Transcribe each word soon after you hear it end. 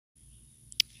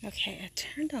Okay, I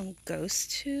turned on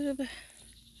GhostTube.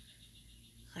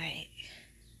 Like,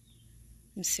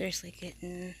 I'm seriously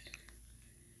getting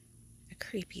a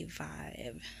creepy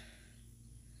vibe.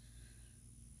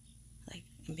 Like,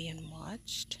 I'm being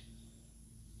watched.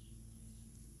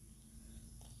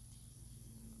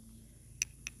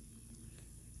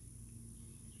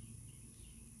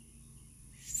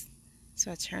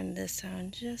 So I turned this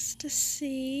on just to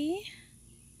see.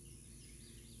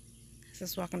 As I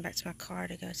was walking back to my car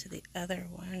to go to the other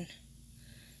one.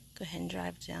 Go ahead and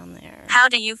drive down there. How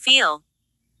do you feel?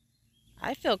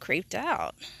 I feel creeped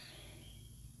out.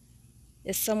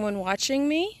 Is someone watching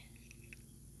me?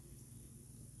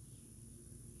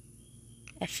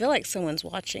 I feel like someone's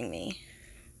watching me.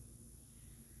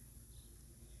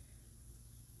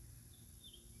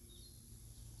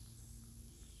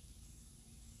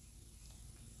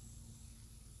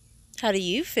 How do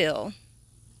you feel?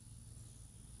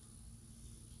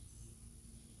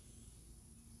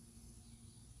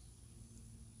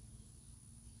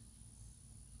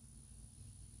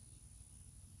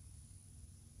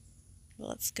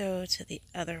 Let's go to the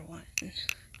other one.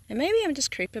 And maybe I'm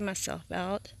just creeping myself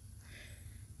out.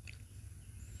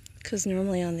 Because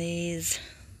normally on these,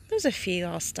 there's a few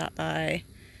I'll stop by,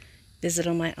 visit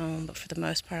on my own, but for the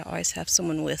most part I always have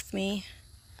someone with me,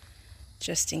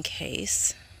 just in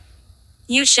case.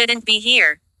 You shouldn't be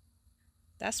here.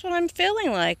 That's what I'm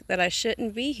feeling like, that I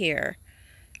shouldn't be here.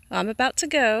 I'm about to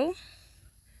go.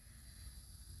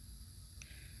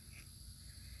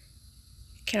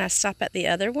 Can I stop at the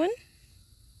other one?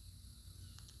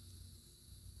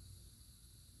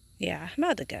 Yeah, I'm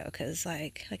about to go because,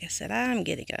 like I said, I'm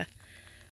getting a